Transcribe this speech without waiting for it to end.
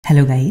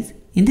Hello guys,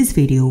 in this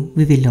video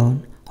we will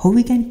learn how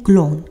we can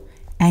clone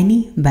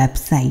any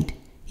website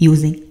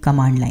using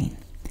command line.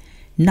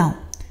 Now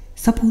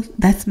suppose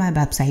that's my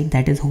website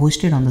that is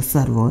hosted on the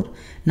server.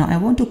 Now I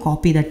want to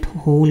copy that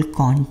whole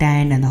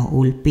content and the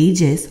whole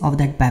pages of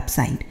that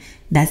website.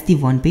 That's the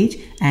one page,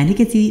 and you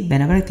can see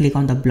whenever I click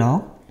on the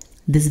blog,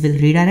 this will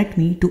redirect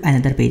me to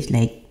another page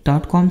like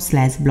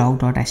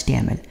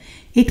 .com/blog.html.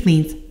 It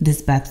means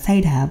this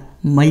website have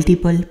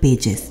multiple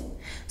pages.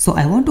 So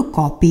I want to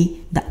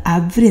copy the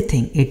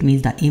everything. It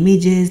means the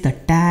images, the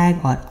tag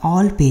or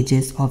all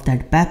pages of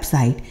that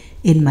website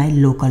in my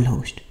local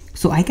host.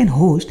 So I can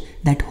host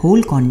that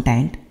whole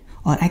content,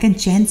 or I can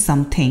change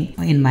something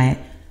in my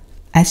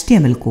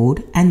HTML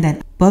code and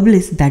then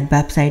publish that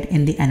website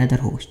in the another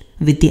host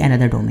with the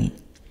another domain.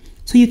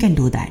 So you can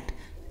do that.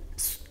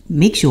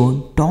 Make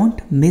sure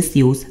don't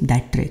misuse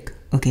that trick.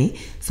 Okay.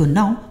 So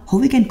now how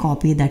we can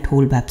copy that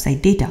whole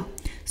website data?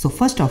 So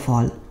first of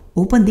all,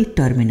 open the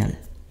terminal.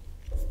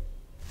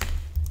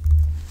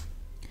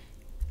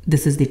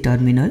 This is the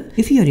terminal.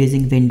 If you are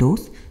using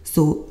Windows,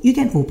 so you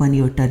can open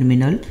your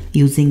terminal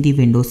using the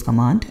Windows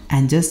command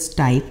and just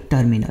type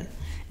terminal.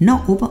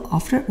 Now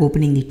after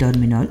opening the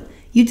terminal,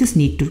 you just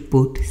need to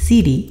put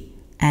CD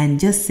and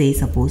just say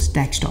suppose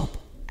desktop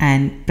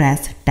and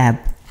press tab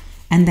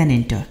and then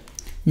enter.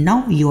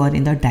 Now you are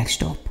in the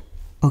desktop.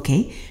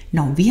 Okay.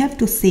 Now we have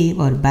to save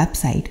our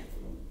website,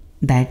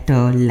 that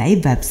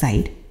live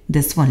website,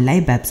 this one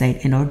live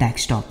website in our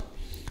desktop.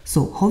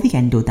 So how we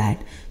can do that?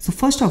 So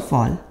first of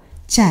all,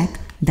 check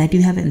that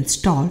you have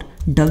installed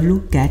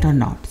Wget or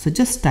not. So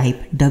just type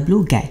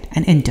Wget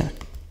and enter.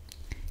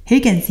 Here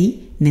you can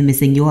see the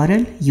missing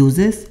URL,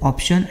 users,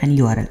 option and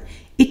URL.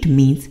 It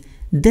means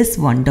this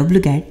one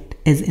Wget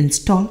is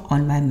installed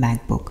on my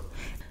MacBook.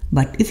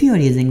 But if you are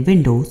using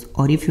Windows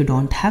or if you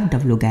don't have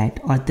Wget,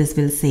 or this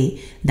will say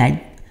that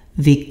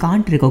we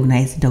can't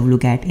recognize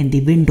Wget in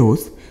the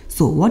Windows.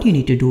 So what you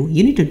need to do,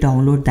 you need to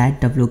download that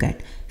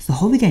Wget. So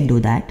how we can do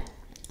that?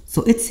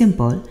 So it's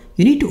simple.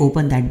 You need to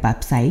open that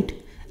website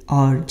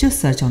or just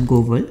search on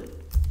Google,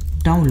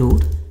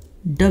 download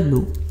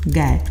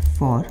Wget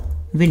for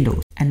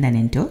Windows and then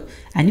enter,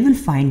 and you will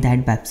find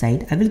that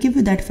website. I will give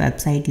you that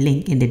website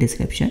link in the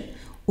description.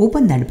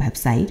 Open that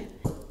website.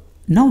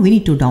 Now we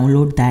need to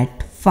download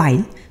that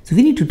file. So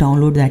we need to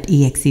download that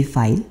exe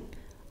file.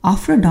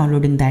 After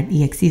downloading that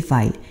exe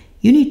file,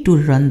 you need to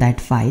run that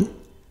file,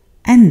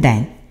 and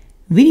then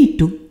we need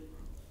to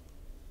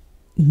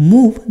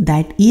move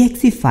that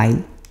exe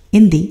file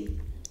in the,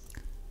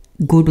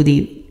 go to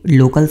the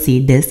local C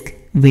disk,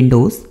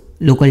 Windows,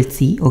 local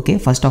C. Okay.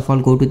 First of all,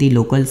 go to the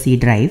local C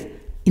drive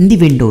in the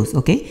Windows.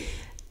 Okay.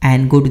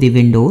 And go to the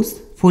Windows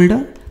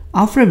folder.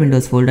 After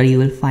Windows folder, you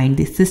will find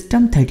the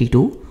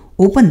system32.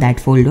 Open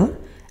that folder,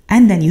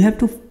 and then you have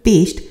to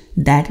paste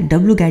that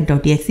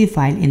wget.exe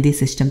file in the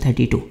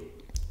system32.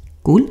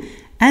 Cool.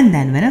 And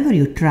then whenever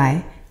you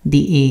try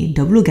the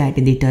wget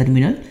in the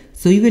terminal,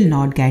 so you will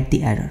not get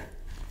the error.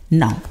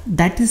 Now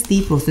that is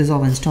the process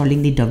of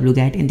installing the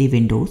wget in the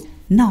Windows.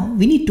 Now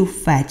we need to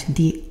fetch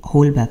the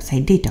whole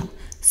website data.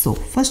 So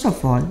first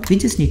of all, we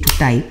just need to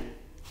type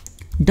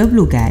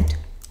wget,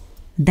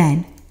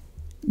 then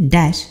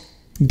dash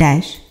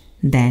then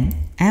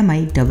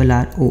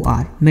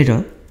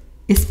mirror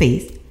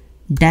space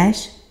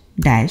dash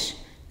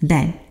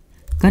then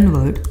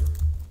convert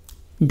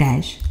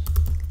dash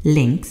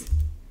links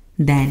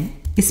then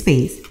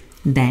space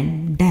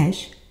then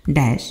dash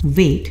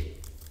weight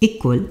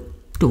equal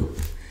to.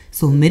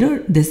 So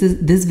mirror, this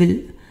will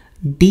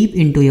deep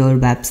into your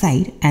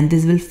website, and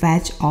this will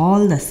fetch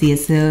all the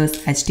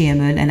CSS,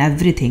 HTML and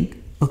everything.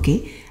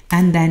 Okay.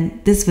 And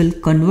then this will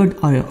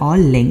convert all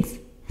links,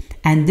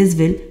 and this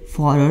will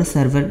for our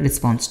server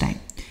response time.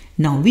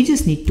 Now we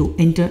just need to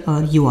enter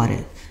our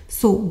URL.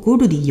 So go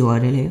to the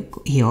URL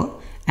here,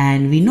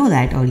 and we know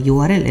that our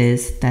URL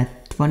is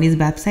that one is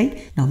website.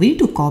 Now we need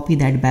to copy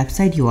that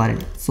website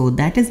URL. So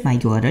that is my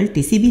URL,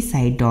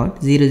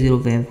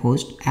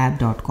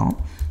 tcbsite.00webhostapp.com.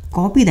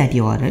 Copy that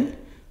URL,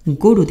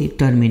 go to the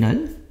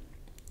terminal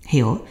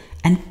here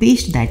and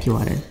paste that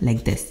URL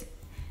like this.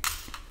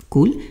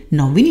 Cool.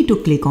 Now we need to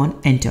click on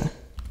enter,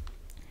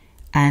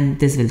 and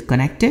this will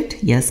connect it.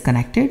 Yes,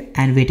 connected,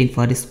 and waiting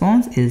for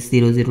response is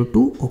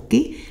 002.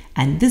 Okay.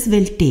 And this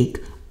will take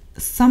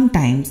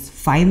sometimes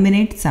 5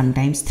 minutes,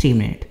 sometimes 3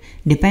 minutes,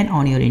 depend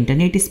on your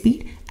internet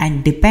speed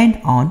and depend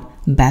on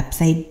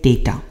website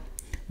data,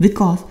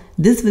 because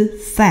this will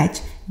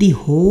fetch the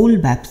whole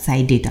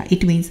website data.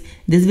 It means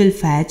this will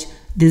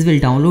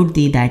download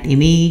that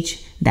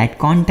image, that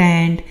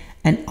content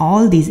and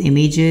all these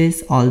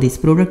images, all these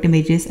product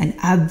images and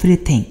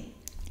everything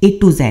A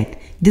to Z.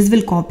 This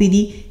will copy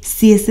the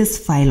CSS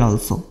file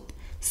also.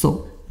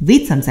 So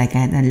wait some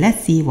seconds and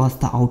let's see what's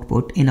the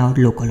output in our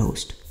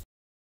localhost.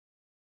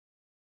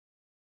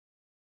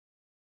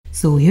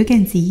 So you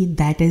can see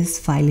that is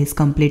file is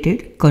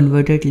completed,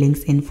 converted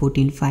links in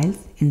 14 files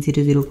in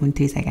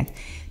 0.3 seconds.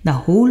 The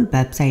whole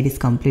website is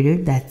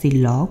completed. That's the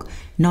log.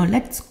 Now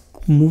let's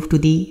move to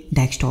the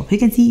desktop. You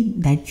can see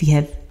that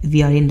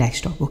we are in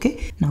desktop. Okay.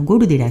 Now go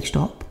to the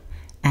desktop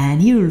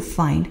and here you will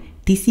find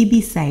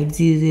TCP site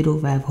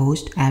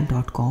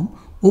 00webhostapp.com.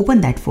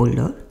 Open that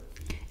folder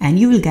and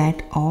you will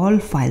get all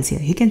files here.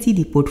 You can see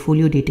the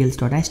portfolio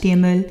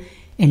details.html,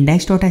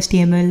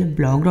 index.html,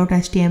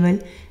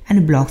 blog.html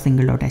and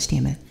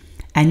blogsingle.html,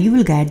 and you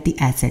will get the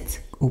assets.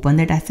 Open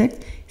that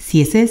assets,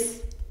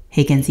 CSS,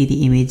 you can see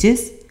the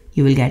images,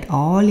 you will get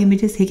all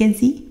images, you can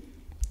see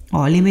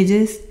all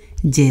images,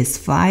 JS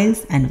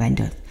files and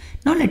vendors.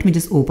 Now let me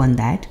just open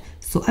that.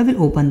 So I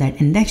will open that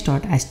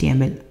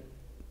index.html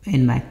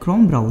in my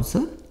Chrome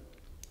browser.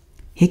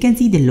 You can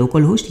see the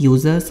localhost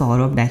user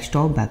Saurabh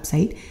desktop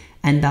website,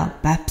 and the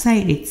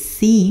website it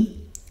seems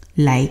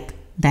like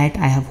that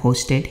I have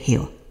hosted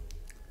here.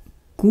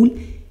 Cool.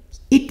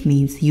 It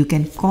means you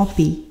can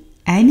copy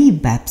any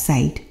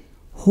website,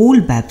 whole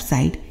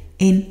website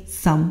in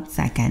some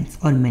seconds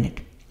or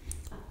minute.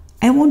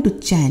 I want to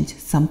change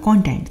some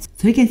content.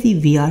 So you can see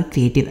we are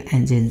creative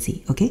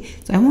agency. Okay.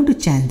 So I want to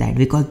change that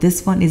because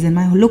this one is in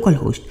my local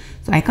host.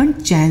 So I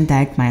can't change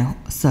that my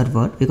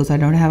server because I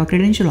don't have a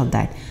credential of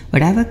that,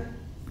 but I have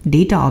a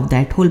data of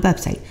that whole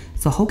website.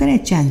 So how can I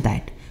change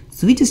that?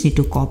 So we just need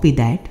to copy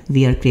that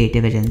we are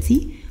creative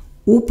agency,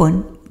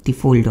 open the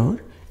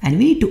folder, and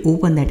we need to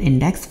open that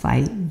index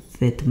file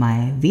with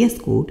my VS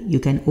Code. You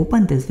can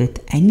open this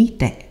with any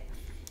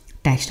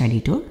text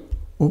editor.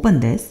 Open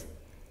this,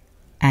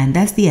 and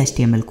that's the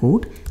HTML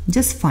code.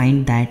 Just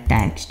find that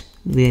text.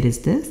 Where is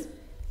this?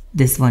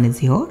 This one is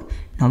here.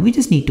 Now we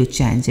just need to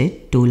change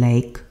it to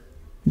like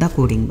the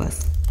coding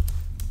bus.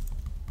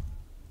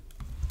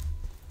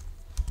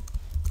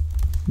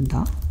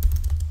 The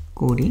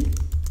coding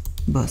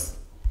bus,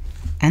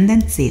 and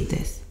then save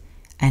this.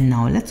 And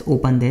now let's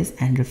open this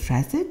and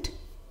refresh it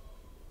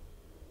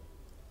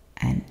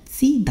and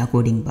see the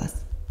coding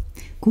bus.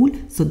 Cool.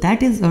 So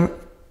that is our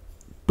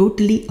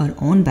totally our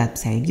own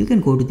website. You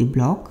can go to the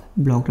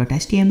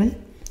blog.html,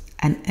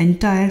 an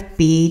entire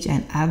page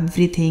and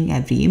everything,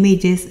 every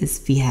images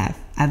is we have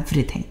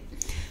everything.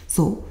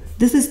 So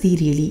this is the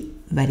really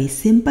very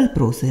simple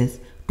process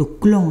to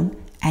clone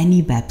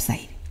any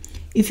website.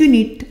 If you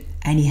need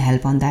any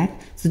help on that,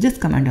 so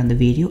just comment on the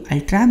video.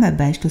 I'll try my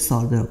best to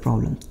solve your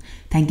problems.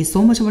 Thank you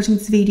so much for watching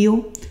this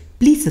video.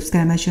 Please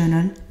subscribe my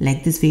channel,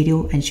 like this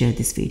video and share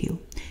this video.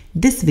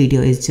 This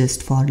video is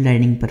just for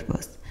learning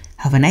purpose.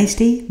 Have a nice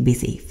day. Be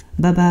safe.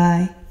 Bye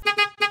bye.